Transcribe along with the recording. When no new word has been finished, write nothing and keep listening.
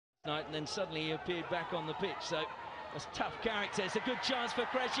night, and then suddenly he appeared back on the pitch. So that's tough character. It's a good chance for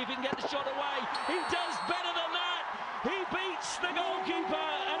Qureshi if he can get the shot away. He does better than that. He beats the goalkeeper,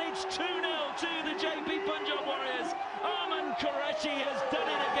 and it's 2-0 to the Jaypee Panjab Warriors. Qureshi has done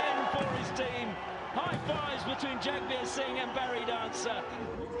it again for his team. High fives between Jagveer Singh and Barry Dancer.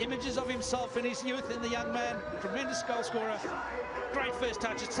 Images of himself in his youth in the young man. Tremendous goal scorer. Great first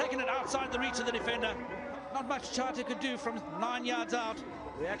touch. It's taken it outside the reach of the defender. Not much Charter could do from 9 yards out.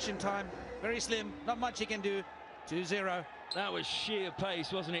 Reaction time, very slim. Not much he can do. 2-0. That was sheer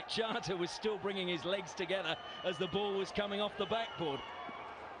pace, wasn't it? Charter was still bringing his legs together as the ball was coming off the backboard.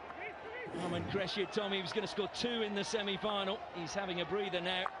 Qureshi had told me he was going to score 2 in the semi-final. He's having a breather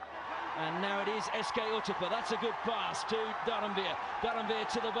now. And now it is SK Utapa. That's a good pass to Dharamveer. Dharamveer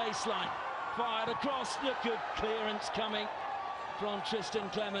to the baseline. Fired across. The good clearance coming from Tristan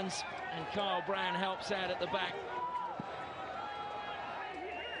Clemens. And Kyle Brown helps out at the back.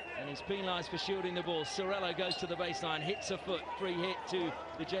 And he's penalised for shielding the ball. Sorello goes to the baseline, hits a foot. Free hit to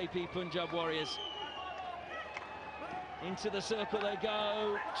the Jaypee Panjab Warriors. Into the circle they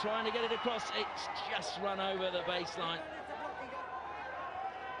go, trying to get it across. It's just run over the baseline.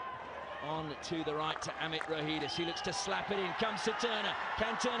 On to the right to Amit Rohidis. He looks to slap it in, comes to Turner.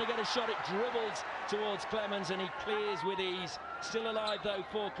 Can Turner get a shot? It dribbles towards Clemens and he clears with ease. Still alive though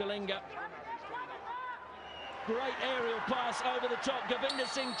for Kalinga. Great aerial pass over the top. Govinda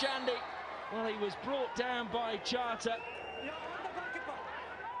Singh Chandy. Well, he was brought down by Charter.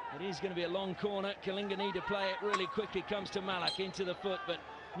 It is going to be a long corner. Kalinga need to play it really quickly. Comes to Malak into the foot, but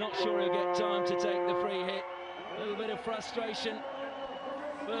not sure he'll get time to take the free hit. A little bit of frustration.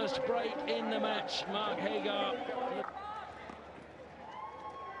 First break in the match. Mark Hagar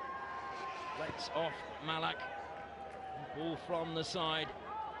lets off Malak. Ball from the side.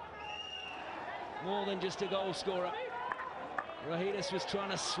 More than just a goal scorer. Rohidis was trying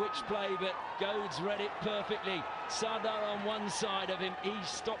to switch play, but Goads read it perfectly. Sardar on one side of him. He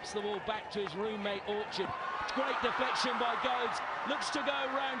stops the ball back to his roommate Orchard. Great deflection by Goads. Looks to go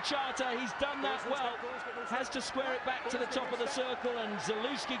round Charter. He's done that well. Has to square it back to the top of the circle, and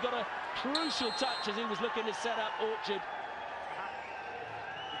Zalewski got a crucial touch as he was looking to set up Orchard.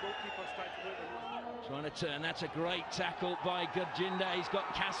 Trying to turn. That's a great tackle by Gurjinder. He's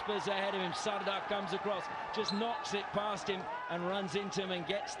got Kaspers ahead of him. Sardar comes across, just knocks it past him and runs into him and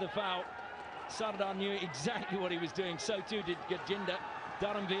gets the foul. Sardar knew exactly what he was doing. So too did Gurjinder.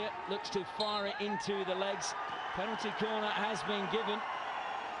 Dharamveer looks to fire it into the legs. Penalty corner has been given.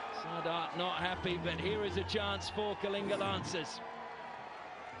 Sardar not happy, but here is a chance for Kalinga Lancers.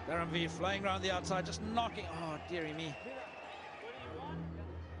 Dharamveer flying around the outside, just knocking. Oh, dearie me.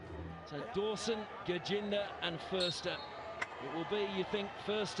 So Dawson, Gurjinder and Furster. It will be, you think,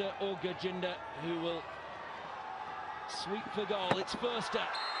 Furster or Gurjinder who will sweep for goal. It's Furster,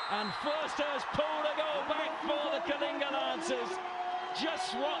 and Furster has pulled a goal back for the Kalinga Lancers.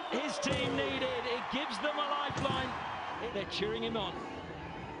 Just what his team needed. It gives them a lifeline. They're cheering him on.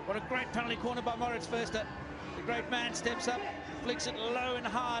 What a great penalty corner by Moritz Furster. The great man steps up, flicks it low and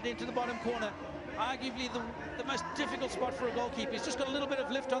hard into the bottom corner. Arguably the most difficult spot for a goalkeeper. He's just got a little bit of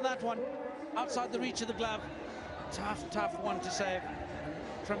lift on that one. Outside the reach of the glove. Tough one to save.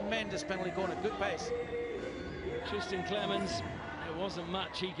 Tremendous penalty corner. Good pace. Tristan Clemens, there wasn't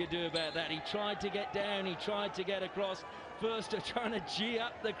much he could do about that. He tried to get down, he tried to get across. First, trying to gee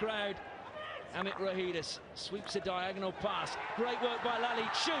up the crowd. Amit Rohidis sweeps a diagonal pass. Great work by Lally.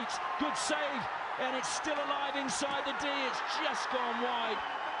 Shoots. Good save. And it's still alive inside the D. It's just gone wide.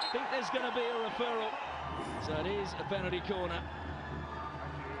 I think there's going to be a referral. So it is a penalty corner.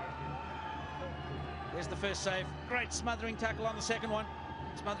 There's the first save. Great smothering tackle on the second one.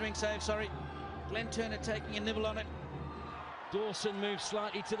 Smothering save, sorry. Glenn Turner taking a nibble on it. Dawson moves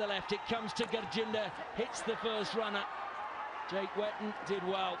slightly to the left. It comes to Gurjinder. Hits the first runner. Jake Wetton did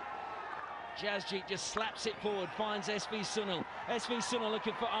well. Jasjeet just slaps it forward. Finds SV Sunil. SV Sunil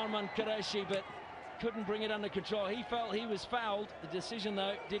looking for Arman Qureshi, but couldn't bring it under control. He felt he was fouled. The decision,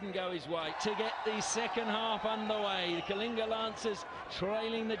 though, didn't go his way. To get the second half underway, the Kalinga Lancers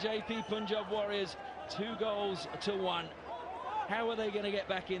trailing the Jaypee Panjab Warriors 2-1. How are they going to get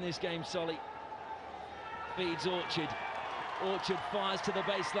back in this game, Solly? Feeds Orchard. Orchard fires to the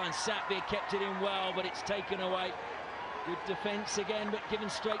baseline. Satveer kept it in well, but it's taken away. Good defence again, but given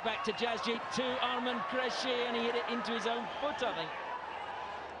straight back to Jasjeet, to Arman Qureshi, and he hit it into his own foot, I think.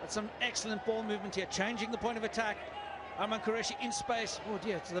 That's some excellent ball movement here, changing the point of attack. Arman Qureshi in space. Oh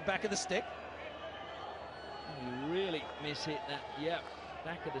dear, to the back of the stick. He really mishit that. Yep,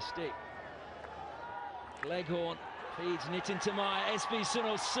 back of the stick. Leghorn feeds Nitin Tamaya. SB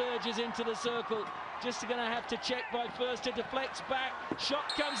Sunil surges into the circle. Just going to have to check by Firster, deflects back, shot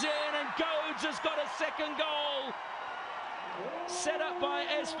comes in, and Goads has got a second goal. Set up by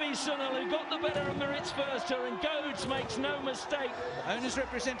SV Sunil, who got the better of Moritz Firster, and Goads makes no mistake. Owners'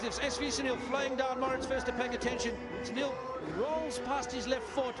 representatives, SV Sunil flying down Moritz Firster, paying attention. Sunil rolls past his left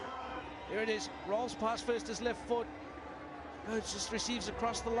foot. Here it is, rolls past Firster's left foot. Goads just receives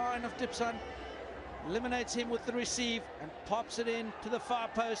across the line of Dipson, eliminates him with the receive, and pops it in to the far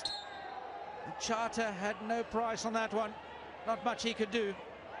post. And Charter had no price on that one. Not much he could do.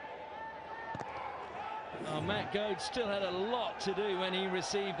 Oh, Matt Goads still had a lot to do when he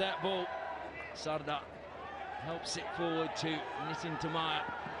received that ball. Sardar helps it forward to Nitin Tamaya.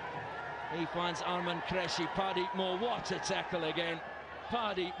 He finds Arman Qureshi. Pardeep Moore, what a tackle again.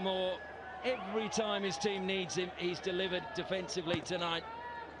 Pardeep Moore, every time his team needs him, he's delivered defensively tonight.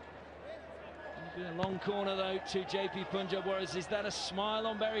 A long corner though to Jaypee Panjab Warriors. Is that a smile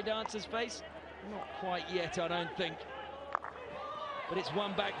on Barry Dancer's face? Not quite yet, I don't think. But it's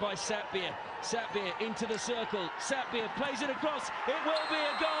won back by Satbir. Satbir into the circle. Satbir plays it across. It will be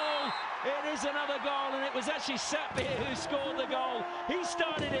a goal. It is another goal, and it was actually Satbir who scored the goal. He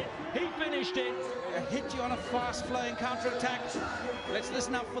started it. He finished it. Hit you on a fast-flowing counter-attack. Let's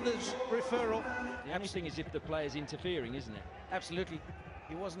listen up for this referral. The only thing is if the player's interfering, isn't it? Absolutely.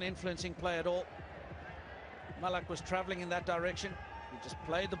 He wasn't influencing play at all. Malak was travelling in that direction. He just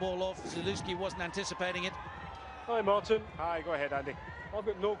played the ball off. Zalewski wasn't anticipating it. Hi, Martin. Hi, go ahead, Andy. I've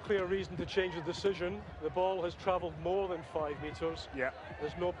got no clear reason to change the decision. The ball has travelled more than 5 metres. Yeah.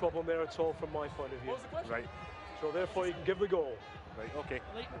 There's no problem there at all from my point of view. Right. So therefore you can give the goal. Right, okay.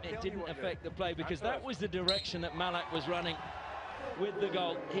 It didn't affect the play because that was the direction that Malak was running with the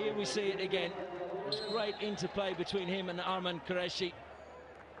goal. Here we see it again. It was great interplay between him and Arman Qureshi.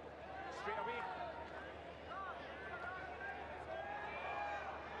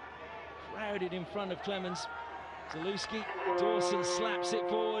 Crowded in front of Clemens. Zalewski, Dawson slaps it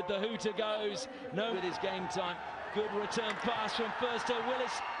forward, the hooter goes. No, with his game time. Good return pass from Firster.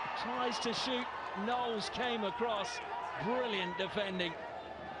 Willis tries to shoot. Knowles came across. Brilliant defending.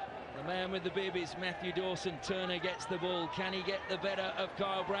 The man with the bibbies, Matthew Dawson. Turner gets the ball. Can he get the better of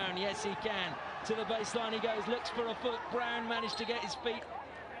Kyle Brown? Yes, he can. To the baseline he goes, looks for a foot. Brown managed to get his feet.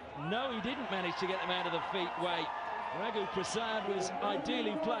 No, he didn't manage to get them out of the feet way. Raghu Prasad was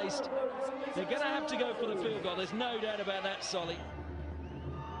ideally placed. They're going to have to go for the field goal. There's no doubt about that, Solly.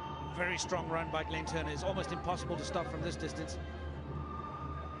 Very strong run by Glenn Turner. It's almost impossible to stop from this distance.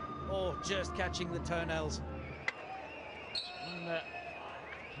 Oh, just catching the toenails. And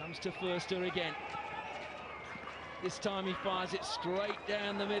comes to Firster again. This time he fires it straight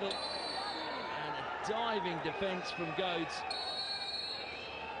down the middle. And a diving defence from Goads.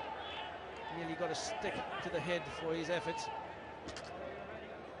 Nearly got a stick to the head for his efforts.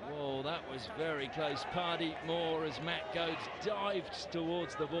 Whoa, that was very close. Pardeep Moore as Matt Goads dived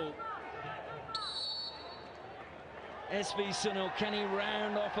towards the ball. SV Sunil, can he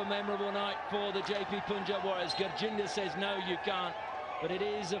round off a memorable night for the Jaypee Panjab Warriors? Gurjinder says no, you can't. But it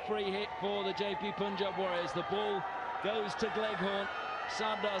is a free hit for the Jaypee Panjab Warriors. The ball goes to Gleghorn.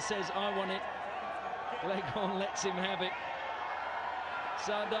 Sardar says, I want it. Gleghorn lets him have it.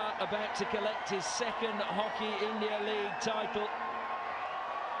 Sardar about to collect his second Hockey India League title.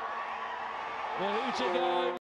 The hooter goes.